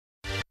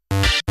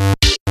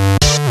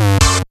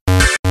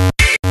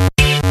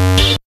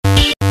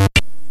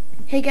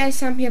Hey guys,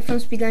 Sam here from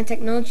Speedline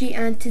Technology,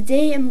 and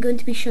today I'm going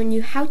to be showing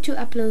you how to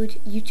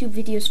upload YouTube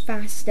videos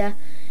faster.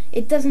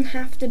 It doesn't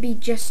have to be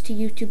just to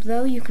YouTube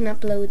though, you can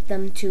upload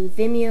them to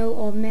Vimeo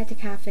or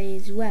Metacafe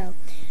as well.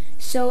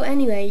 So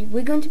anyway,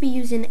 we're going to be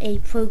using a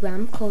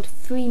program called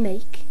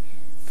Freemake,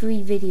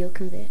 Free Video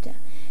Converter.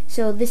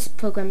 So this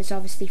program is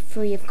obviously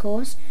free, of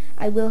course.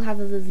 I will have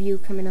a review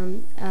coming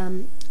on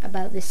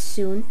about this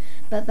soon,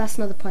 but that's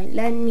not the point.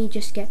 Let me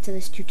just get to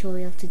this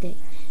tutorial today.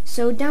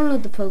 So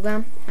download the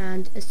program,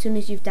 and as soon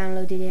as you've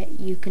downloaded it,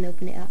 you can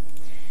open it up.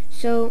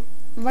 So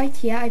right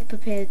here I've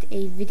prepared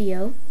a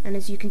video, and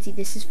as you can see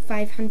this is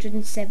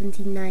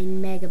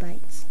 579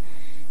 megabytes.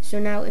 So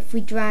now if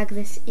we drag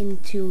this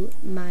into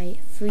my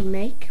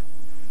Freemake,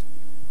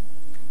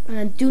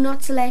 do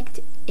not select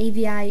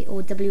AVI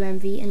or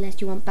WMV unless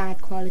you want bad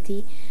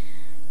quality.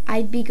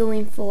 I'd be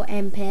going for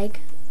MPEG.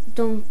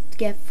 Don't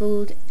get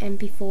fooled,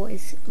 MP4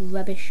 is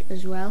rubbish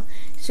as well.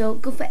 So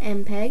go for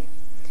MPEG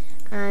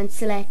and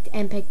select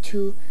MPEG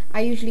 2. I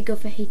usually go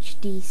for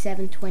HD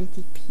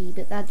 720p,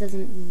 but that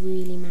doesn't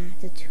really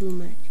matter too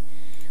much.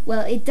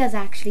 Well, it does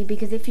actually,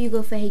 because if you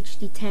go for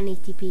HD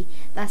 1080p,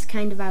 that's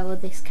kind of out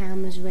of this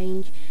camera's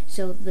range,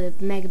 so the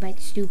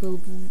megabytes do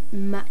go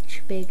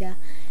much bigger.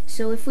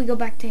 So if we go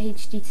back to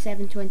HD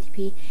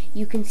 720p,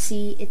 you can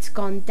see it's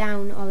gone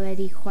down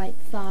already quite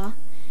far.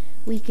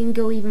 We can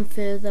go even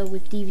further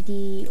with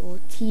DVD or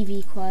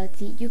TV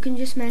quality. You can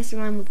just mess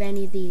around with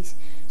any of these.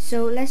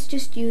 So let's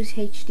just use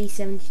HD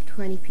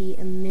 720p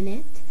a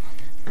minute,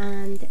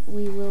 and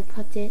we will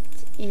put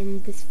it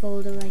in this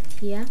folder right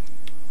here,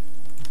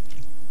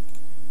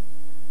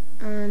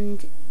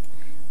 and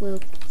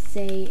we'll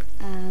say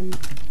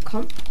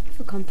comp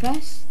for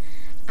compress,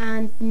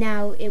 and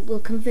now it will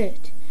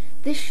convert.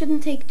 This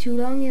shouldn't take too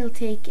long, it'll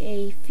take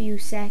a few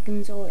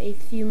seconds or a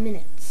few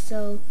minutes,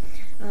 so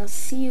I'll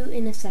see you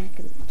in a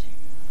second.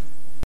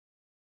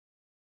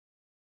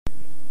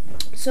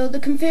 So the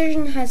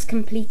conversion has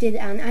completed,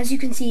 and as you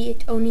can see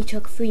it only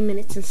took 3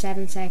 minutes and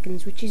 7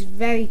 seconds, which is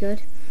very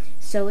good.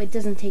 So it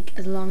doesn't take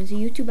as long as a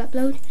YouTube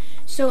upload.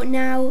 So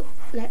now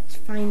let's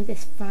find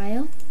this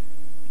file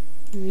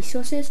in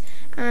resources,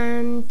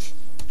 and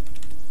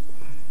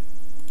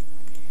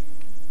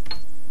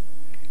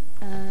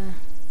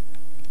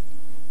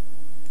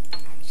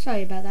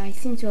sorry about that, I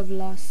seem to have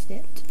lost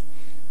it.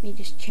 Let me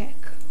just check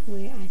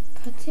where I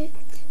put it.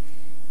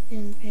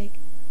 MPEG.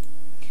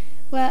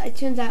 Well, it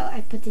turns out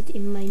I put it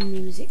in my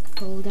music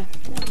folder.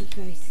 That was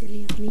very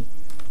silly of me.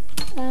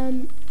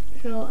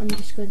 So I'm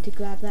just going to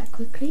grab that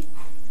quickly.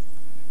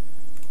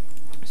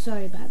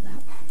 Sorry about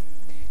that.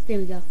 There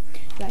we go.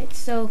 Right,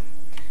 so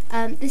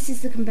this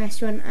is the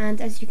compressed one, and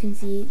as you can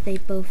see they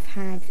both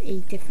have a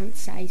different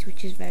size,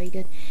 which is very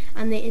good,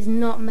 and there is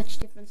not much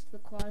difference to the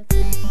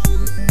quality.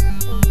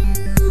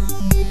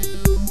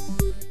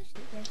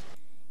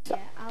 Yeah,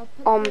 I'll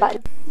put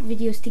the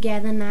videos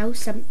together now,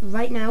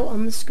 right now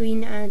on the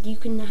screen, and you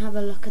can have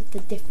a look at the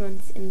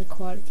difference in the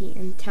quality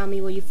and tell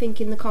me what you think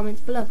in the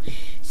comments below.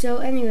 So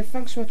anyway,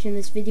 thanks for watching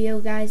this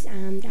video guys,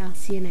 and I'll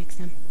see you next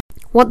time.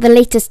 Want the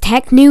latest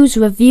tech news,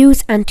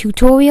 reviews and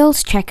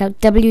tutorials? Check out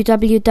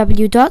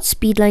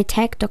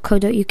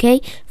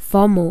www.speedlinetech.co.uk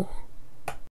for more.